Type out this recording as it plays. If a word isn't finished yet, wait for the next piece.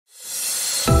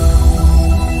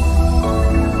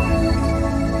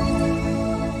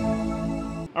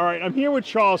All right, I'm here with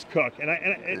Charles Cook, and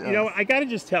you know, I got to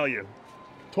just tell you,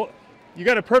 you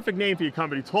got a perfect name for your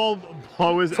company, Tall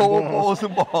Boas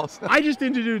and Balls. I just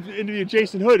interviewed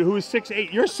Jason Hood, who is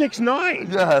 6'8". You're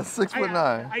 6'9". Yeah,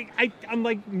 6'9". I'm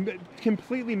like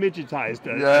completely midgetized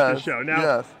at the show.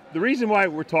 Now, the reason why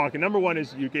we're talking, number one,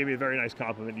 is you gave me a very nice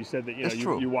compliment. You said that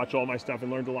you watch all my stuff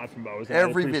and learned a lot from Boas.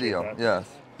 Every video, that. yes.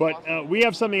 But we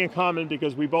have something in common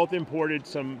because we both imported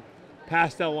some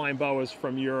pastel line boas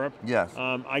from Europe. Yes.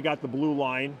 I got the blue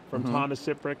line from Thomas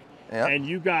Siprick. Yep. And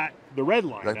you got the red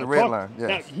line. Like the red line, yes.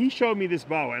 Now, he showed me this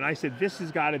boa, and I said, this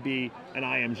has got to be an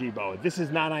IMG boa. This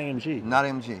is not IMG. Not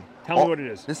IMG. Tell me what it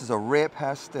is. This is a red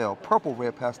pastel, purple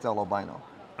red pastel albino.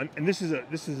 And this is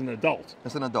an adult.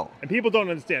 It's an adult. And people don't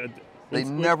understand. They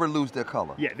never lose their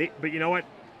color. Yeah, but you know what?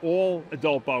 All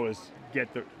adult boas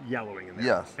get the yellowing in there.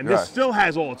 Yes. And this still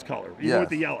has all its color, even with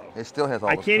the yellow. It still has all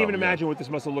its color. I can't even imagine what this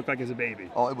must have looked like as a baby.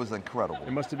 Oh, it was incredible.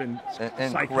 It must have been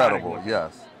incredible.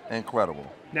 Yes, incredible.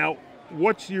 Now,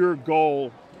 what's your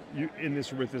goal with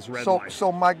this red line?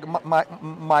 So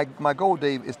my goal,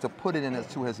 Dave, is to put it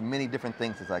into as many different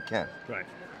things as I can. Right.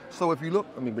 So if you look,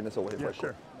 let me bring this over here. Yeah,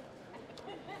 sure.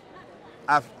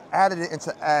 I've added it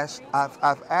into ash.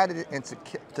 I've added it into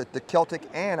the Celtic,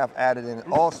 and I've added it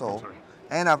also,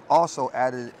 and I've also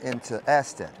added it into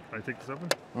Aztec. Can I take this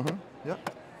open?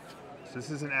 Yep. So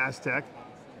this is an Aztec.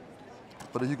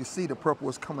 But as you can see, the purple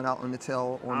is coming out on the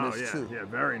tail on this too. Yeah,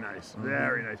 very nice,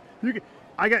 very nice.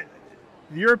 The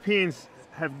Europeans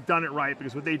have done it right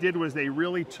because what they did was they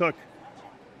really took,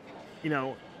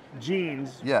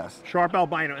 genes, sharp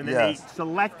albino, and then they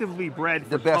selectively bred for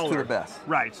the best color. to the best.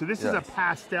 Right. So this is a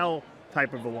pastel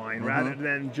type of a line rather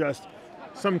than just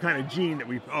some kind of gene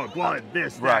that blood,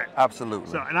 this, that. Right. Absolutely.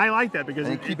 So, and I like that because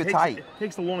it keep it tight. It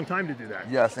takes a long time to do that.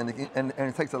 Yes, and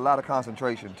it takes a lot of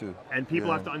concentration too. And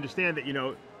people have to understand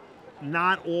that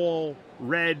not all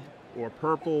red or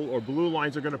purple or blue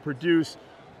lines are going to produce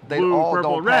blue, all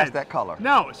purple, don't red. pass that color.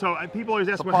 No, so people always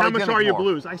ask, well, how much are your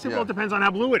blues? I said, well, it depends on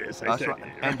how blue it is. That's right.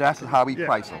 And that's how we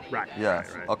price them. Right. Yes,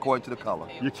 right. according to the color.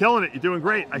 You're killing it. You're doing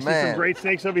great. I see some great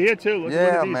snakes over here too. Look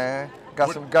at these. Man.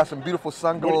 Got some beautiful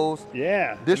sun glows.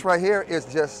 Yeah. This right here is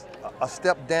just a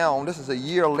step down. This is a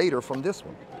year later from this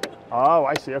one. Oh,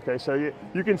 I see. Okay, so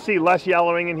you can see less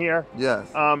yellowing in here. Yes.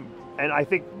 And I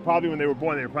think probably when they were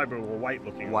born, they were probably white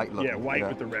looking. White looking. Yeah, white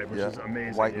with the red, which is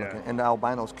amazing. White looking. And the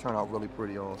albinos turn out really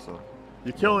pretty also.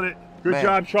 You're killing it. Good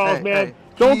job, Charles, man. Hey,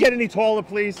 don't get any taller,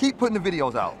 please. Keep putting the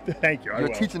videos out. Thank you. You're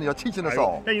teaching us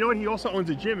all. Hey, you know what? He also owns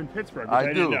a gym in Pittsburgh, which I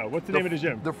didn't know. What's the name of the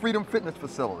gym? The Freedom Fitness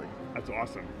Facility. That's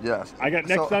awesome. Yes.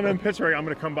 Next time I'm in Pittsburgh, I'm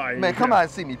going to come by. Man, come by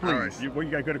and see me, please. All right.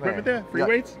 You got good equipment there? Free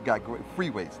weights? Got great free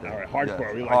weights there. All right, hardcore.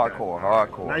 Yes. We like that.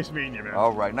 Hardcore. Nice meeting you, man.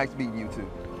 All right, nice meeting you too.